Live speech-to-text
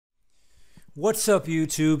What's up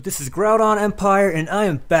YouTube, this is GroudonEmpire and I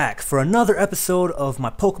am back for another episode of my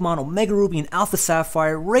Pokemon Omega Ruby and Alpha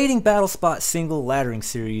Sapphire Rating Battle Spot Single Laddering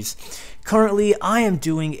Series. Currently I am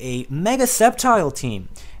doing a mega-sceptile team,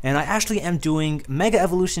 and I actually am doing Mega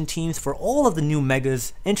Evolution teams for all of the new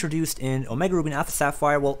Megas introduced in Omega Ruby and Alpha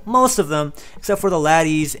Sapphire. Well, most of them, except for the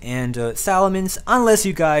Laddies and Salamence, unless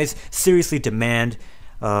you guys seriously demand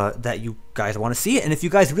that you guys want to see it. And if you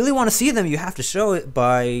guys really want to see them, you have to show it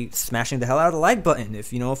by smashing the hell out of the like button.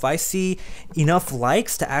 If I see enough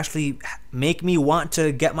likes to actually make me want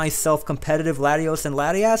to get myself competitive Latios and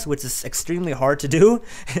Latias, which is extremely hard to do,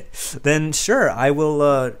 then sure, I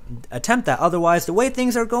will attempt that. Otherwise, the way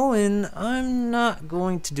things are going, I'm not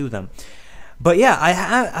going to do them. But yeah,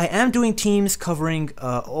 I am doing teams covering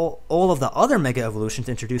all of the other Mega Evolutions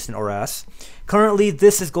introduced in ORAS. Currently,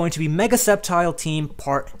 this is going to be Mega-sceptile Team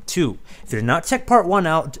Part 2. If you did not check Part 1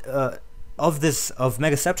 out of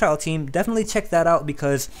Mega-sceptile Team, definitely check that out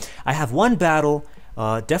because I have one battle,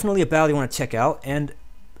 definitely a battle you want to check out, and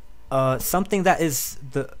something that is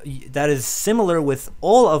similar with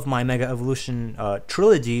all of my Mega Evolution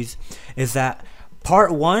trilogies is that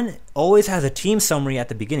Part 1 always has a team summary at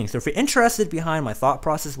the beginning. So if you're interested behind my thought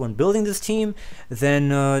process when building this team, then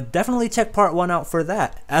definitely check Part 1 out for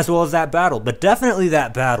that, as well as that battle. But definitely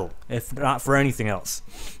that battle, if not for anything else.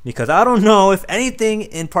 Because I don't know if anything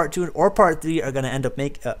in Part 2 or Part 3 are going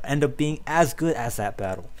to end up being as good as that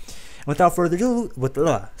battle. Without further ado,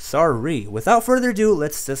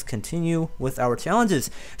 let's just continue with our challenges.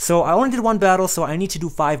 So I only did one battle, so I need to do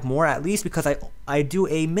 5 more at least, because I do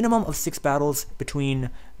a minimum of 6 battles between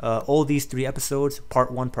all these 3 episodes,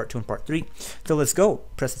 Part 1, Part 2, and Part 3. So let's go.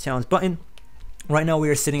 Press the challenge button. Right now we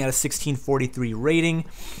are sitting at a 1643 rating.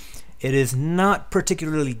 It is not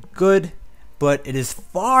particularly good, but it is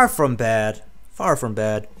far from bad. Far from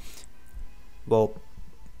bad.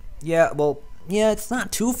 Yeah, it's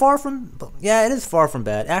not too far from, yeah, it is far from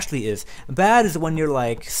bad. Actually is. Bad is when you're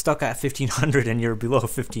like stuck at 1500 and you're below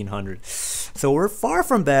 1500. So we're far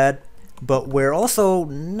from bad, but we're also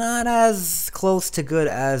not as close to good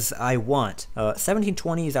as I want.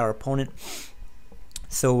 1720 is our opponent.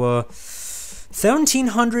 So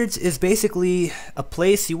 1700s is basically a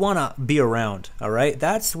place you want to be around, alright?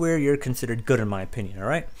 That's where you're considered good in my opinion,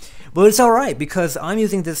 alright? But it's alright because I'm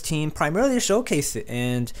using this team primarily to showcase it,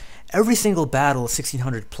 and every single battle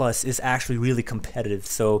 1600 plus is actually really competitive,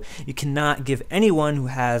 so you cannot give anyone who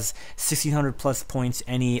has 1600 plus points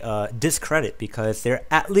any discredit because they're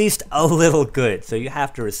at least a little good, so you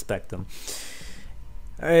have to respect them.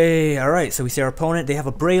 Hey, alright, so we see our opponent. They have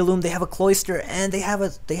a Breloom, they have a Cloyster, and they have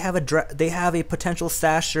a potential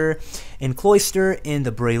Sasher in Cloyster, in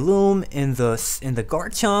the Breloom, in the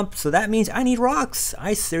Garchomp. So that means I need rocks.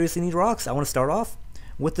 I seriously need rocks. I want to start off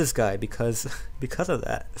with this guy because of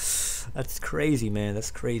that. That's crazy, man.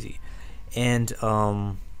 That's crazy. And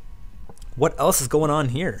what else is going on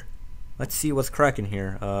here? Let's see what's cracking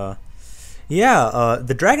here. The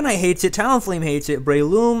Dragonite hates it, Talonflame hates it,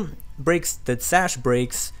 Breloom breaks, the Sash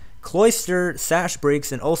breaks, Cloyster Sash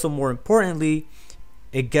breaks, and also more importantly,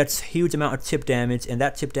 it gets huge amount of tip damage, and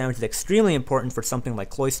that tip damage is extremely important for something like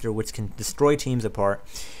Cloyster, which can destroy teams apart.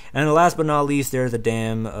 And last but not least, there's a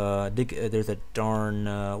darn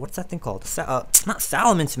what's that thing called? Not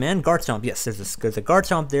Salamence, man, Garchomp. Yes, there's a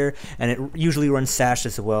Garchomp there, and it usually runs Sash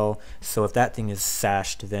as well. So if that thing is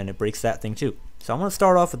sashed, then it breaks that thing too. So I'm gonna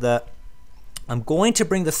start off with that. I'm going to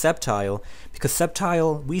bring the Sceptile because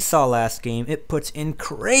Sceptile, we saw last game, it puts in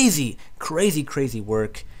crazy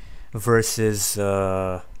work versus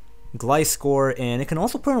Gliscor, and it can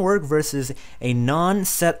also put in work versus a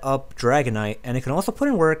non-set-up Dragonite, and it can also put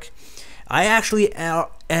in work. I actually am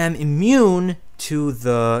immune to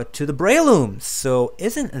the Breloom, so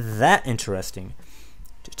isn't that interesting?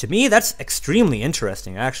 To me, that's extremely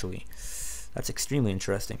interesting, actually. That's extremely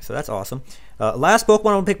interesting, so that's awesome. Last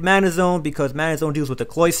Pokemon, I'll pick Magnezone because Magnezone deals with the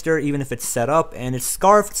Cloyster even if it's set up, and it's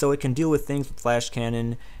Scarfed, so it can deal with things with Flash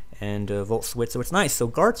Cannon and Volt Switch, so it's nice. So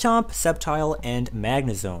Garchomp, Sceptile, and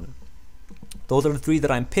Magnezone. Those are the 3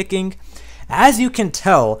 that I'm picking. As you can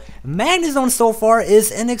tell, Magnezone so far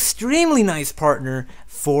is an extremely nice partner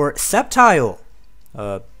for Sceptile.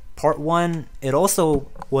 Part 1, it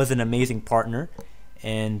also was an amazing partner,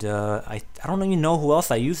 and I don't even know who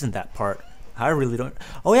else I used in that part. I really don't.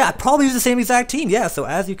 Oh yeah, I probably use the same exact team. Yeah, so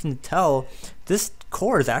as you can tell, this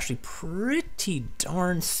core is actually pretty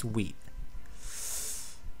darn sweet.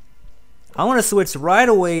 I want to switch right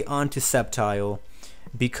away onto Sceptile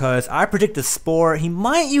because I predict the Spore. He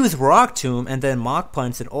might use Rock Tomb and then Mach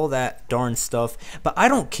Punch and all that darn stuff, but I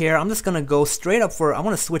don't care. I'm just going to go straight up for, I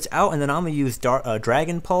want to switch out and then I'm going to use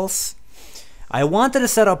Dragon Pulse. I wanted to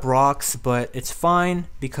set up rocks, but it's fine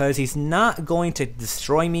because he's not going to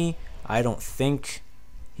destroy me, I don't think.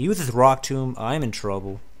 He uses Rock Tomb, I'm in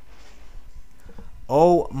trouble.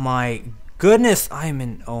 Oh my goodness,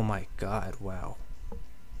 oh my god, wow.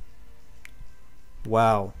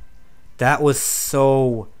 Wow. That was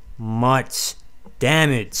so much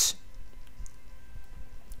damage.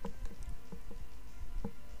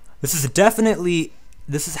 This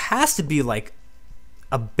has to be like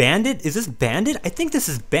a bandit. Is this banded? I think this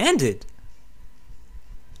is banded.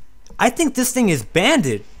 I think this thing is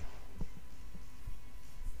banded.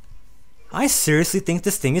 I seriously think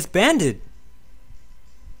this thing is banded.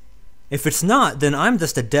 If it's not, then I'm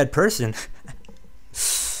just a dead person.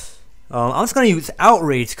 I'm just gonna use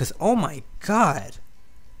outrage because oh my god.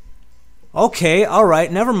 Okay,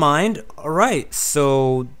 alright, never mind. Alright,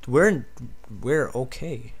 so we're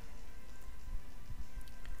okay.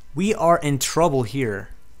 We are in trouble here.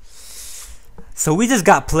 So we just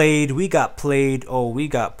got played. We got played. Oh, we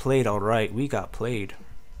got played. Alright, we got played.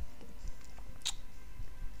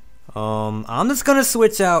 I'm just gonna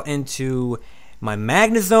switch out into my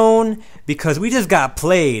Magnezone because we just got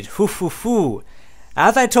played. Hoo hoo hoo.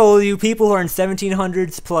 As I told you, people who are in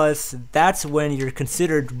 1700s plus, that's when you're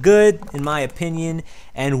considered good, in my opinion.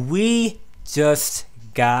 And we just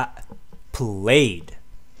got played.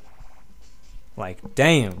 Like,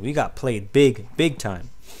 damn, we got played big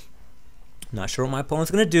time. Not sure what my opponent's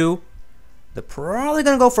gonna do. They're probably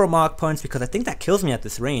gonna go for a Mach Punch because I think that kills me at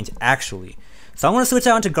this range, actually. So I'm gonna switch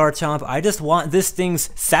out into Garchomp. I just want this thing's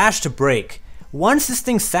sash to break. Once this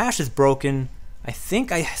thing's sash is broken, I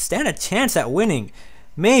think I stand a chance at winning.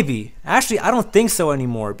 Maybe. Actually, I don't think so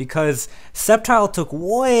anymore because Sceptile took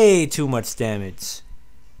way too much damage.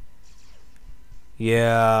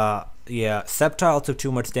 Yeah, Sceptile took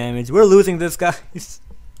too much damage. We're losing this, guys.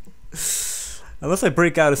 Unless I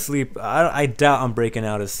break out of sleep. I doubt I'm breaking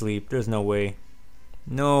out of sleep. There's no way.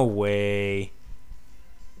 No way.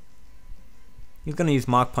 He's gonna use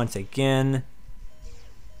Mach Punch again.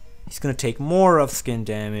 He's gonna take more of skin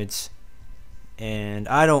damage. And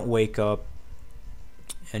I don't wake up.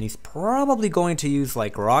 And he's probably going to use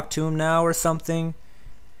like Rock Tomb now or something.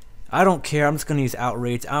 I don't care. I'm just gonna use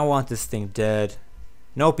Outrage. I want this thing dead.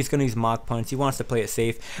 Nope, he's gonna use Mach Punch. He wants to play it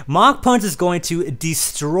safe. Mach Punch is going to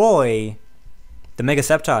destroy the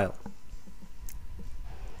mega-sceptile.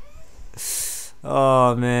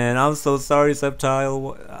 Oh man, I'm so sorry,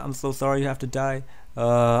 Sceptile. I'm so sorry you have to die.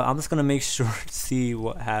 I'm just gonna make sure to see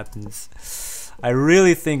what happens. I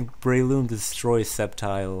really think Breloom destroys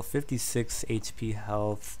Sceptile. 56 HP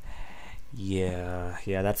health. Yeah,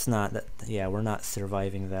 that's not that. Yeah, we're not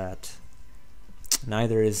surviving that.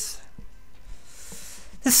 Neither is.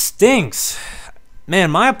 This stinks. Man,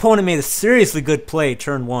 my opponent made a seriously good play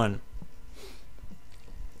turn 1.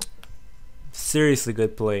 Seriously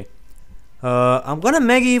good play. I'm gonna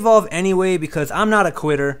Mega Evolve anyway because I'm not a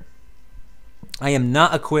quitter. I am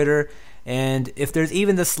not a quitter, and if there's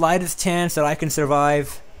even the slightest chance that I can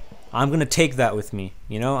survive, I'm gonna take that with me.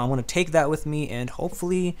 You know, I'm gonna take that with me, and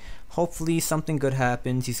hopefully something good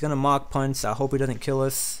happens. He's gonna Mach Punch. I hope he doesn't kill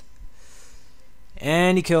us.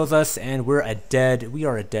 And he kills us, and we are a dead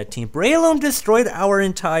team. Breloom destroyed our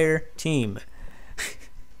entire team.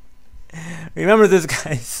 Remember this,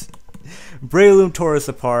 guys. Breloom tore us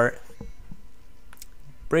apart.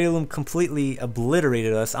 Breloom completely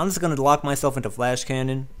obliterated us. I'm just gonna lock myself into Flash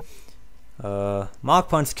Cannon. Mach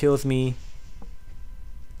Punch kills me.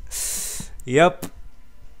 Yep.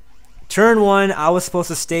 Turn 1, I was supposed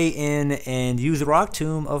to stay in and use Rock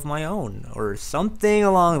Tomb of my own, or something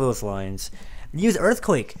along those lines. Use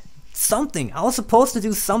Earthquake. Something. I was supposed to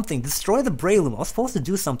do something. Destroy the Breloom. I was supposed to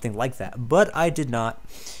do something like that, but I did not.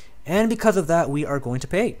 And because of that, we are going to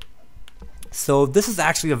pay. So this is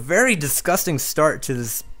actually a very disgusting start to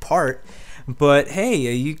this part, but hey,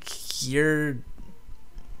 your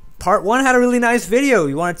part 1 had a really nice video.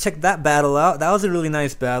 You want to check that battle out? That was a really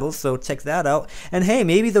nice battle, so check that out. And hey,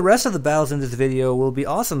 maybe the rest of the battles in this video will be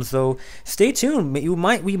awesome. So stay tuned.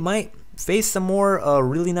 We might face some more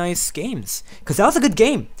really nice games because that was a good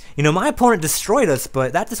game. You know, my opponent destroyed us,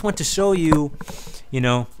 but that just went to show you, you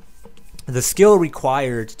know, the skill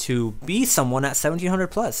required to be someone at 1700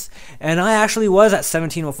 plus. And I actually was at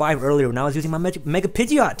 1705 earlier when I was using my Mega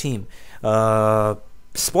Pidgeot team.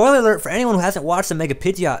 Spoiler alert for anyone who hasn't watched the Mega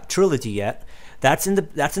Pidgeot trilogy yet. That's in the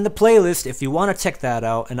playlist if you want to check that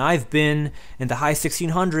out. And I've been in the high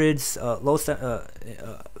 1600s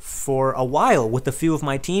for a while with a few of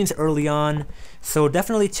my teams early on. So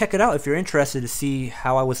definitely check it out if you're interested to see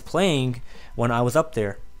how I was playing when I was up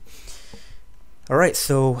there. Alright,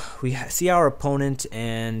 so we see our opponent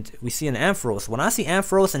and we see an Ampharos. When I see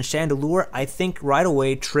Ampharos and Chandelure, I think right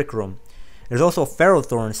away Trick Room. There's also a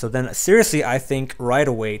Ferrothorn, so then seriously I think right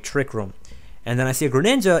away Trick Room. And then I see a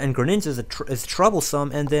Greninja, and Greninja is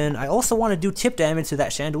troublesome, and then I also want to do tip damage to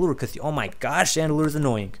that Chandelure because, oh my gosh, Chandelure is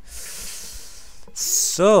annoying.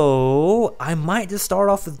 So I might just start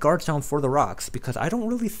off with Garchomp for the rocks because I don't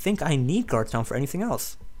really think I need Garchomp for anything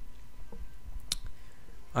else.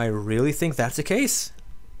 I really think that's the case.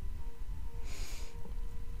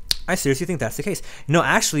 I seriously think that's the case. No,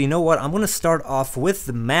 actually, you know what? I'm going to start off with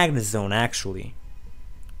the Magnezone, actually.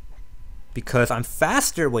 Because I'm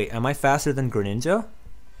faster. Wait, am I faster than Greninja?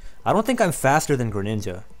 I don't think I'm faster than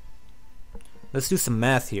Greninja. Let's do some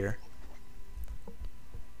math here.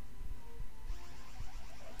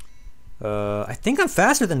 I think I'm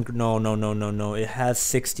faster than... No. It has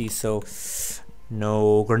 60, so...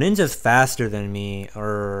 No, Greninja's faster than me.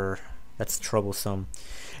 That's troublesome.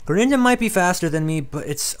 Greninja might be faster than me, but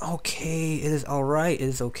it's okay. It is alright. It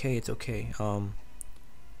is okay. It's okay.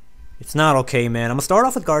 It's not okay, man. I'm gonna start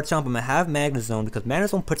off with Garchomp. I'm gonna have Magnezone because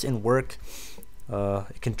Magnezone puts in work.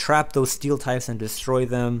 It can trap those steel types and destroy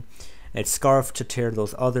them. It's Scarf to tear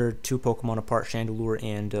those other two Pokemon apart, Chandelure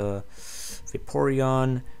and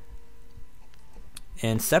Vaporeon.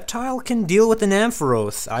 And Sceptile can deal with an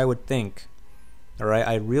Ampharos, I would think. Alright,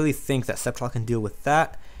 I really think that Sceptile can deal with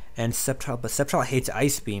that. And Sceptile hates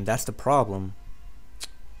Ice Beam. That's the problem.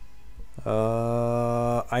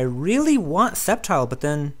 I really want Sceptile, but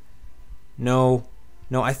then no,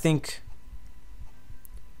 I think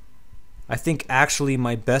actually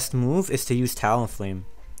my best move is to use Talonflame.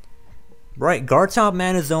 Right, Garchomp,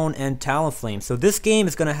 Magnezone, and Talonflame. So this game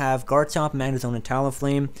is gonna have Garchomp, Magnezone, and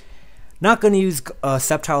Talonflame. Not gonna use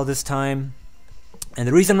Sceptile this time. And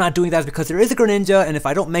the reason I'm not doing that is because there is a Greninja, and if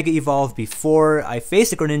I don't Mega Evolve before I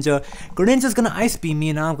face a Greninja, Greninja's gonna Ice Beam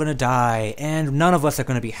me and I'm gonna die, and none of us are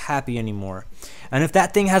gonna be happy anymore. And if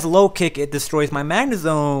that thing has a low kick, it destroys my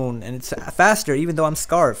Magnezone, and it's faster even though I'm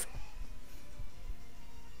Scarfed.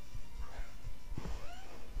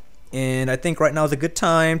 And I think right now is a good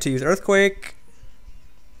time to use Earthquake.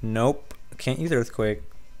 Nope, can't use Earthquake.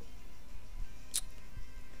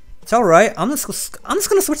 It's alright, I'm just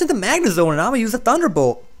gonna switch into Magnezone and I'm gonna use a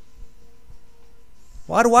Thunderbolt.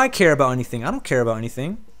 Why do I care about anything? I don't care about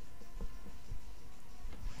anything.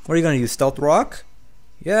 What are you gonna use? Stealth Rock?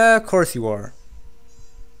 Yeah, of course you are.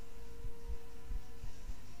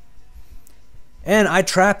 And I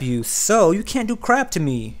trap you, so you can't do crap to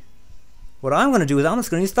me. What I'm gonna do is I'm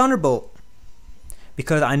just gonna use Thunderbolt.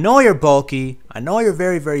 Because I know you're bulky, I know you're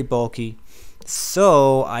very, very bulky,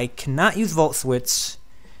 so I cannot use Volt Switch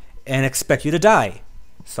and expect you to die.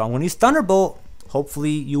 So I'm going to use Thunderbolt.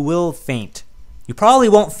 Hopefully you will faint. You probably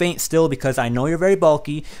won't faint still because I know you're very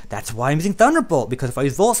bulky. That's why I'm using Thunderbolt, because if I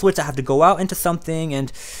use Volt Switch I have to go out into something,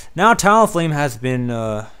 and now Talonflame has been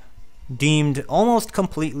deemed almost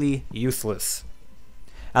completely useless.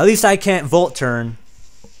 At least I can't Volt Turn.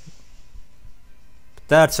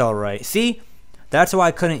 That's alright. See? That's why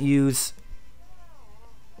I couldn't use...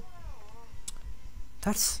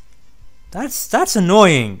 That's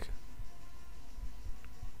annoying.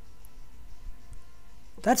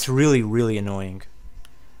 That's really, really annoying.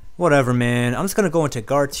 Whatever, man. I'm just gonna go into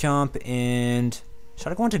Garchomp and...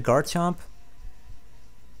 Should I go into Garchomp?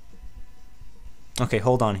 Okay,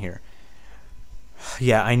 hold on here.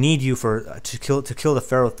 Yeah, I need you to kill the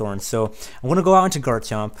Ferrothorn. So I'm gonna go out into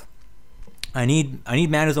Garchomp. I need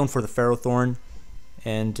Magnezone for the Ferrothorn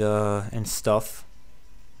and stuff.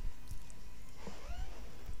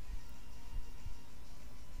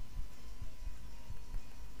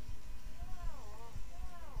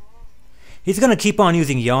 He's going to keep on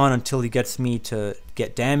using Yawn until he gets me to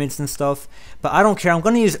get damaged and stuff. But I don't care. I'm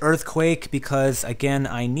going to use Earthquake because, again,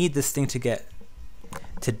 I need this thing to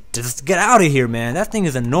just get out of here, man. That thing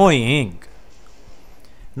is annoying.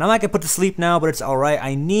 And I might get put to sleep now, but it's alright.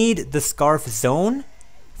 I need the Scarf Zone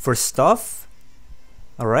for stuff.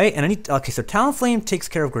 Alright, and I need... Okay, so Talonflame takes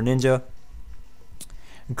care of Greninja.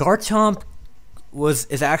 Garchomp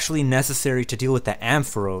is actually necessary to deal with the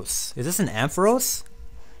Ampharos. Is this an Ampharos?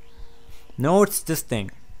 No, it's this thing.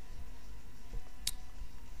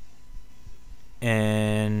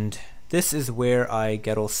 And this is where I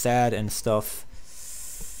get all sad and stuff.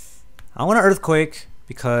 I want to Earthquake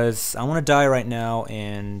because I want to die right now,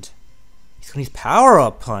 and he's going to use Power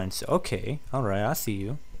Up Punch. Okay, alright, I see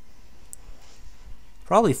you.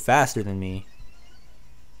 Probably faster than me.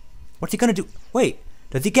 What's he going to do? Wait,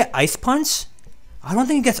 does he get Ice Punch? I don't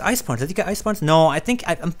think he gets Ice Punch. Does he get Ice Punch? No,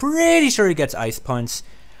 I'm pretty sure he gets Ice Punch.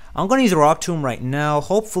 I'm gonna use Rock Tomb right now.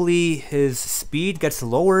 Hopefully his speed gets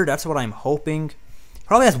lowered. That's what I'm hoping.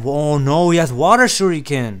 Probably has. Oh no, he has Water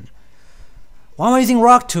Shuriken. Why am I using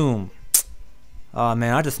Rock Tomb? Oh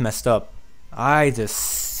man, I just messed up. I just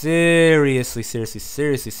seriously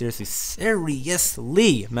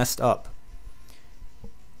messed up.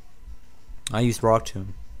 I used Rock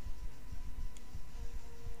Tomb.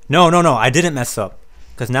 No, I didn't mess up.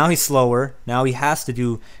 Because now he's slower. Now he has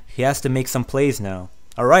to make some plays now.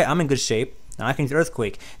 Alright, I'm in good shape. Now I can use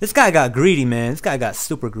Earthquake. This guy got greedy, man. This guy got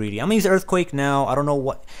super greedy. I'm gonna use Earthquake now. I don't know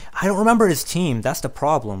what. I don't remember his team. That's the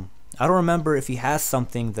problem. I don't remember if he has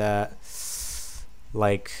something that,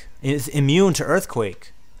 like, is immune to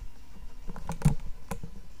Earthquake.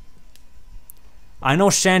 I know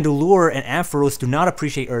Chandelure and Ampharos do not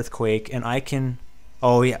appreciate Earthquake, and I can.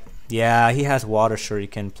 Oh yeah. Yeah, he has Water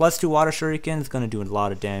Shuriken. +2 Water Shuriken is going to do a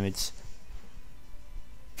lot of damage.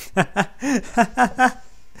 Did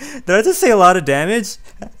I just say a lot of damage?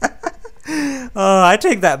 Oh, I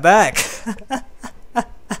take that back.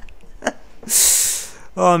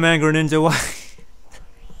 Oh man, Greninja, why?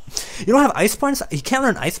 You don't have Ice Punch? You can't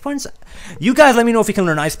learn Ice Punch? You guys let me know if you can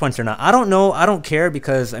learn Ice Punch or not. I don't know. I don't care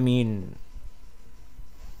because, I mean,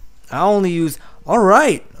 I only use...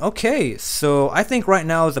 Alright, okay, so I think right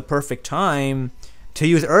now is the perfect time to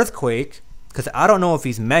use Earthquake, because I don't know if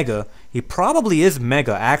he's Mega. He probably is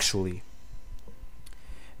Mega, actually.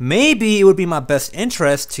 Maybe it would be my best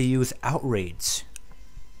interest to use Outrage.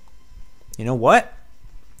 You know what?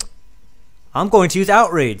 I'm going to use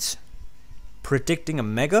Outrage. Predicting a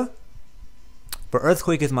Mega? But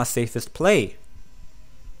Earthquake is my safest play.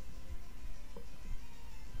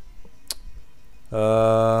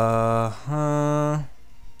 I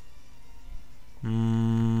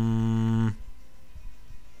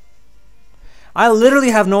literally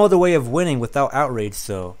have no other way of winning without Outrage,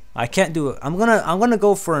 so I can't do it. I'm gonna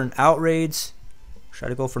go for an Outrage.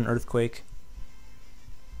 Should I go for an Earthquake?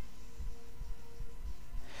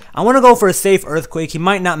 I want to go for a safe Earthquake. He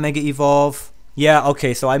might not Mega Evolve. Yeah,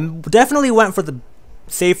 okay, so I definitely went for the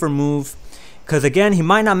safer move. Because again, he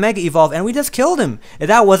might not Mega Evolve, and we just killed him. And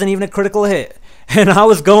that wasn't even a critical hit. And I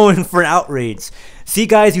was going for an Outrage. See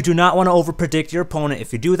guys, you do not want to overpredict your opponent.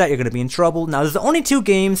 If you do that, you're going to be in trouble. Now there's only 2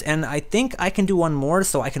 games, and I think I can do one more,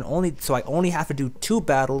 so I only have to do 2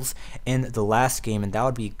 battles in the last game, and that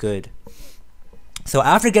would be good. So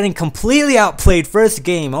after getting completely outplayed first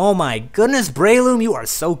game, oh my goodness, Breloom, you are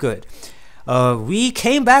so good. We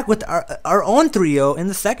came back with our own 3-0 in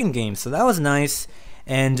the second game, so that was nice.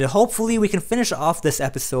 And hopefully we can finish off this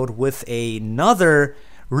episode with another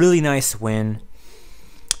really nice win.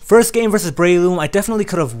 First game versus Breloom, I definitely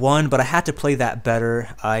could have won, but I had to play that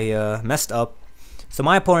better. I messed up. So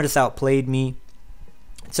my opponent just outplayed me.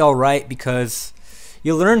 It's alright because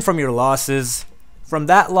you learn from your losses. From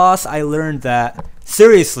that loss, I learned that,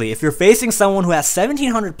 seriously, if you're facing someone who has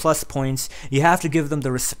 1700 plus points, you have to give them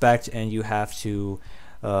the respect and you have to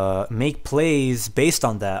make plays based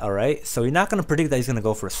on that, alright? So you're not going to predict that he's going to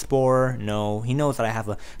go for a Spore. No, he knows that I have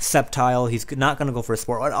a Sceptile. He's not going to go for a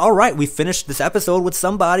Spore. Alright, we finished this episode with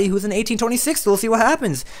somebody who's an 1826, so we'll see what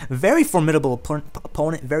happens. Very formidable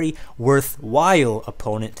opponent, very worthwhile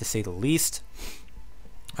opponent, to say the least.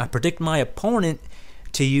 I predict my opponent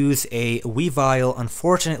to use a Weavile.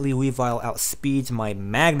 Unfortunately, Weavile outspeeds my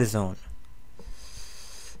Magnezone.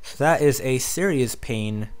 So that is a serious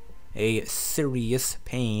pain. A serious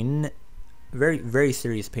pain. Very, very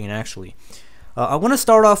serious pain, actually. I want to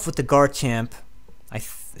start off with the Garchomp.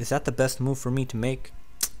 Is that the best move for me to make?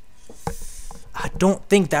 I don't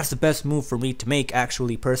think that's the best move for me to make,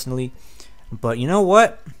 actually, personally. But you know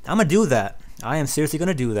what? I'm going to do that. I am seriously going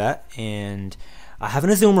to do that. And I have an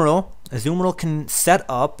Azumarill. Azumarill can set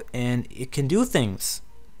up and it can do things.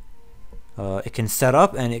 It can set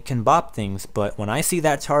up and it can bop things. But when I see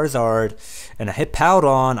that Charizard and I hit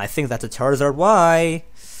Powdon, I think that's a Charizard Y.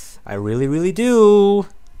 I really, really do.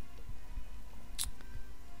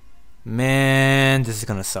 Man, this is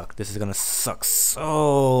gonna suck. This is gonna suck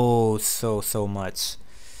so much.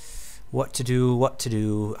 What to do, what to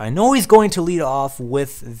do. I know he's going to lead off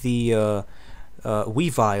with the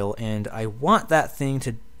Weavile, and I want that thing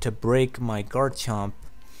to break my Garchomp.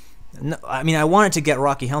 No, I mean, I want it to get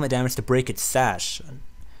Rocky Helmet damage to break its sash.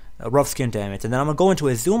 Rough Skin damage. And then I'm going to go into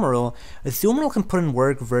Azumarill. Azumarill can put in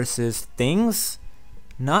work versus things.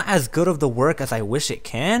 Not as good of the work as I wish it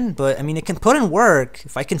can, but I mean, it can put in work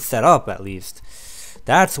if I can set up at least.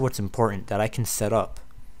 That's what's important, that I can set up.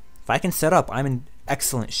 If I can set up, I'm in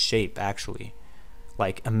excellent shape, actually.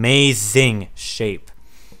 Like, amazing shape.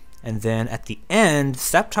 And then at the end,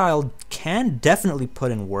 Sceptile can definitely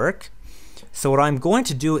put in work. So what I'm going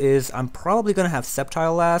to do is I'm probably going to have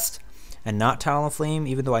Sceptile last and not Talonflame,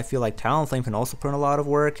 even though I feel like Talonflame can also put in a lot of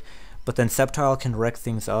work, but then Sceptile can wreck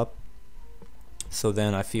things up. So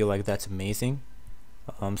then I feel like that's amazing.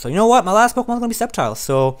 So you know what? My last Pokemon is going to be Sceptile.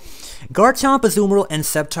 So Garchomp, Azumarill, and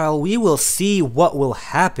Sceptile, we will see what will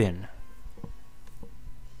happen.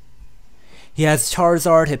 He has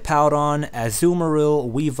Charizard, Hippowdon,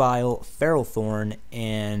 Azumarill, Weavile, Ferrothorn,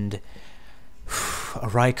 and a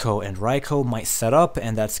Raikou. And Raikou might set up,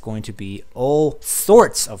 and that's going to be all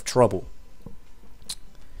sorts of trouble.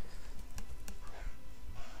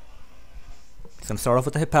 So I'm going to start off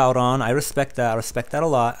with the Hippowdon. I respect that. I respect that a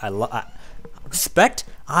lot. I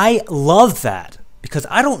love that, because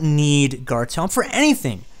I don't need Garchomp for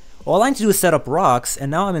anything. All I need to do is set up rocks,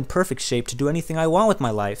 and now I'm in perfect shape to do anything I want with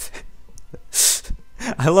my life.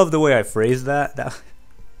 I love the way I phrased that.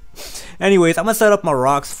 Anyways, I'm going to set up my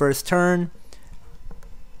rocks first turn.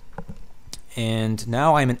 And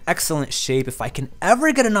now I'm in excellent shape. If I can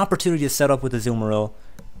ever get an opportunity to set up with Azumarill.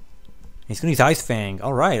 He's going to use Ice Fang.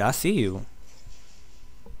 Alright, I see you.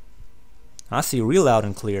 I see you real loud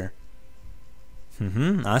and clear.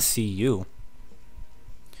 I see you.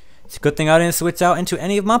 It's a good thing I didn't switch out into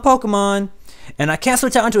any of my Pokemon. And I can't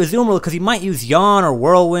switch out into Azumarill because he might use Yawn or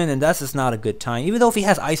Whirlwind, and that's just not a good time. Even though if he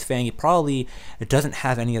has Ice Fang, he probably doesn't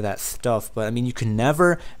have any of that stuff. But, I mean, you can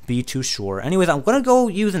never be too sure. Anyways, I'm going to go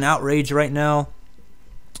use an Outrage right now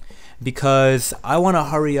because I want to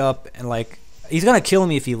hurry up and, like, he's going to kill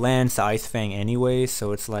me if he lands the Ice Fang anyway,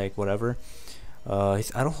 so it's like, whatever. I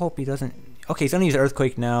don't hope he doesn't... Okay, he's going to use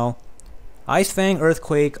Earthquake now. Ice Fang,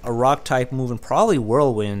 Earthquake, a Rock type move, and probably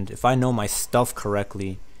Whirlwind if I know my stuff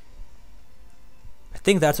correctly. I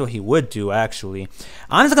think that's what he would do, actually.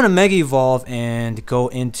 I'm just going to Mega Evolve and go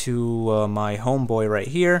into my homeboy right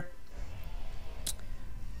here.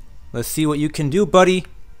 Let's see what you can do, buddy.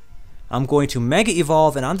 I'm going to Mega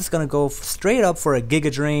Evolve, and I'm just going to go straight up for a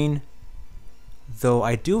Giga Drain. Though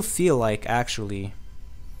I do feel like, actually...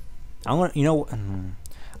 I'm gonna, you know...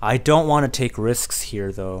 I don't want to take risks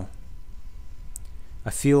here, though. I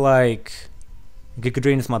feel like Giga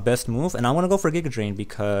Drain is my best move, and I want to go for Giga Drain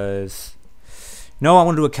because... No, I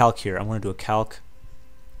want to do a Calc here. I'm going to do a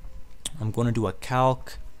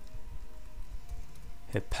Calc.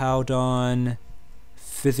 Hippowdon.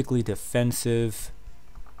 Physically defensive.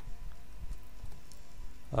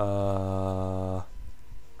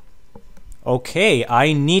 Okay,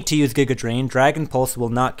 I need to use Giga Drain. Dragon Pulse will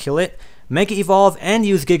not kill it. Mega Evolve and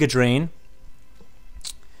use Giga Drain,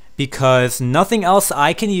 because nothing else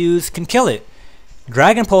I can use can kill it.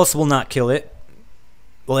 Dragon Pulse will not kill it.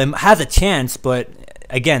 Well, it has a chance, but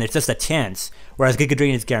again, it's just a chance. Whereas Giga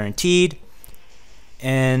Drain is guaranteed.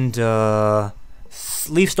 And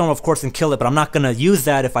Leaf Storm, of course, can kill it, but I'm not going to use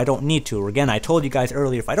that if I don't need to. Again, I told you guys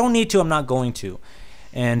earlier, if I don't need to, I'm not going to.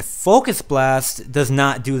 And Focus Blast does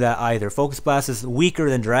not do that either. Focus Blast is weaker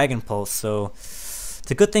than Dragon Pulse, so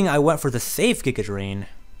it's a good thing I went for the safe Giga Drain.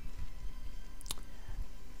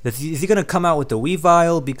 Is he going to come out with the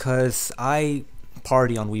Weavile? Because I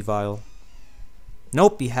party on Weavile.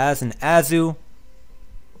 Nope, he has an Azu.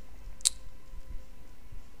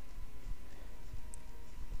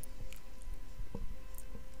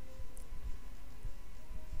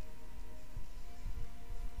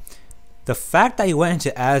 The fact that he went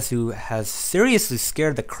into Azu has seriously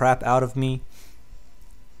scared the crap out of me.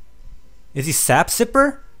 Is he Sap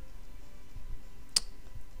Sipper?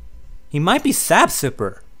 He might be Sap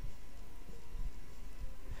Sipper.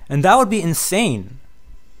 And that would be insane.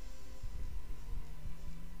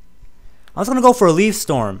 I was gonna go for a Leaf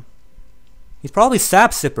Storm. He's probably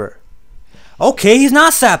Sap Sipper. Okay, he's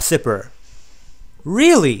not Sap Sipper.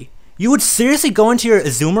 Really? You would seriously go into your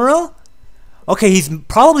Azumarill? Okay, he's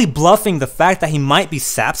probably bluffing the fact that he might be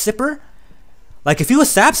Sap Sipper. Like, if he was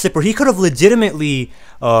Sap Sipper, he could have legitimately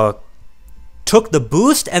took the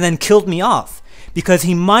boost and then killed me off. Because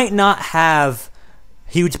he might not have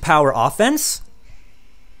huge power offense.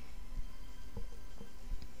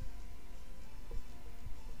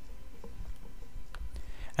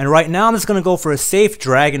 And right now I'm just going to go for a safe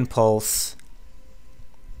Dragon Pulse.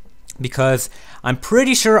 Because I'm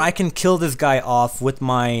pretty sure I can kill this guy off with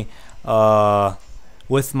my...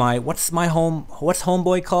 what's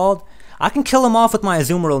homeboy called? I can kill him off with my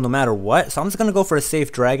Azumarill no matter what, so I'm just gonna go for a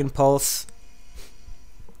safe Dragon Pulse.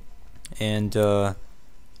 And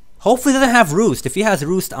hopefully he doesn't have Roost. If he has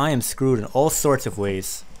Roost, I am screwed in all sorts of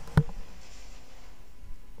ways.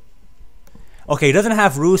 Okay, he doesn't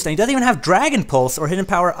have Roost, and he doesn't even have Dragon Pulse or Hidden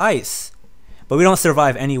Power Ice. but we don't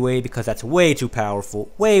survive anyway because that's way too powerful.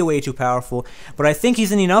 Way too powerful. But I think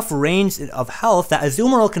he's in enough range of health that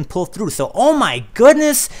Azumarill can pull through. So, oh my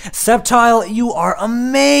goodness, Sceptile, you are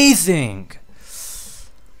amazing!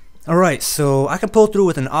 Alright, so I can pull through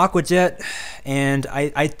with an Aqua Jet, and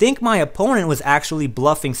I think my opponent was actually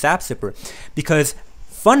bluffing Sapsipper. Because,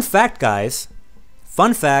 fun fact guys,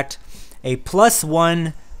 fun fact, a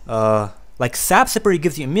 +1, like Sapsipper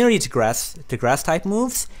gives you immunity to grass type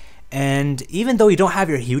moves, and even though you don't have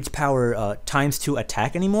your huge power ×2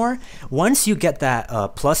 attack anymore, once you get that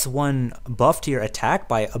 +1 buff to your attack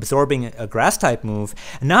by absorbing a grass type move,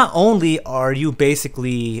 not only are you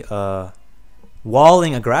basically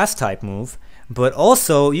walling a grass type move, but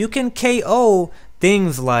also you can KO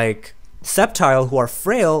things like Sceptile who are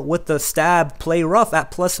frail with the stab play rough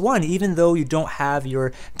at +1, even though you don't have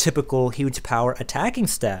your typical huge power attacking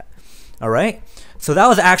stat. Alright, so that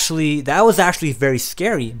was actually very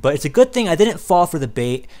scary, but it's a good thing I didn't fall for the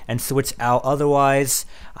bait and switch out. Otherwise,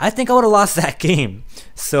 I think I would have lost that game.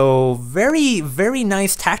 So very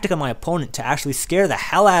nice tactic on my opponent to actually scare the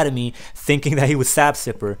hell out of me, thinking that he was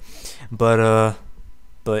Sapsipper. But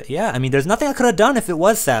yeah, I mean, there's nothing I could have done if it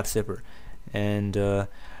was Sapsipper. And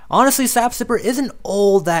honestly, Sapsipper isn't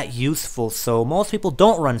all that useful, so most people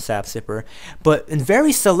don't run Sapsipper, but in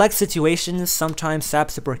very select situations, sometimes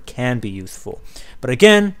Sapsipper can be useful. But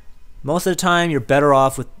again, most of the time, you're better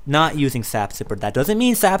off with not using Sapsipper. That doesn't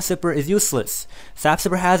mean Sapsipper is useless.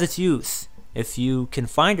 Sapsipper has its use if you can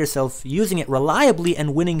find yourself using it reliably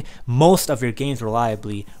and winning most of your games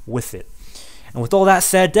reliably with it. And with all that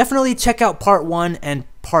said, definitely check out Part 1 and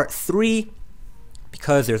Part 3,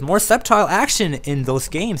 because there's more Sceptile action in those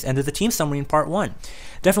games, and there's a team summary in Part 1.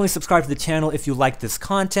 Definitely subscribe to the channel if you like this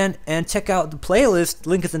content, and check out the playlist,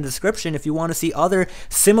 link is in the description, if you want to see other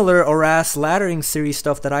similar ORAS laddering series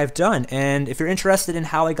stuff that I've done. And if you're interested in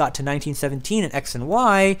how I got to 1917 in X and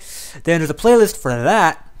Y, then there's a playlist for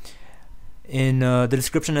that in the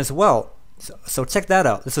description as well. So check that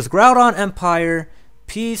out. This is GroudonEmpire.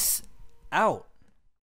 Peace out.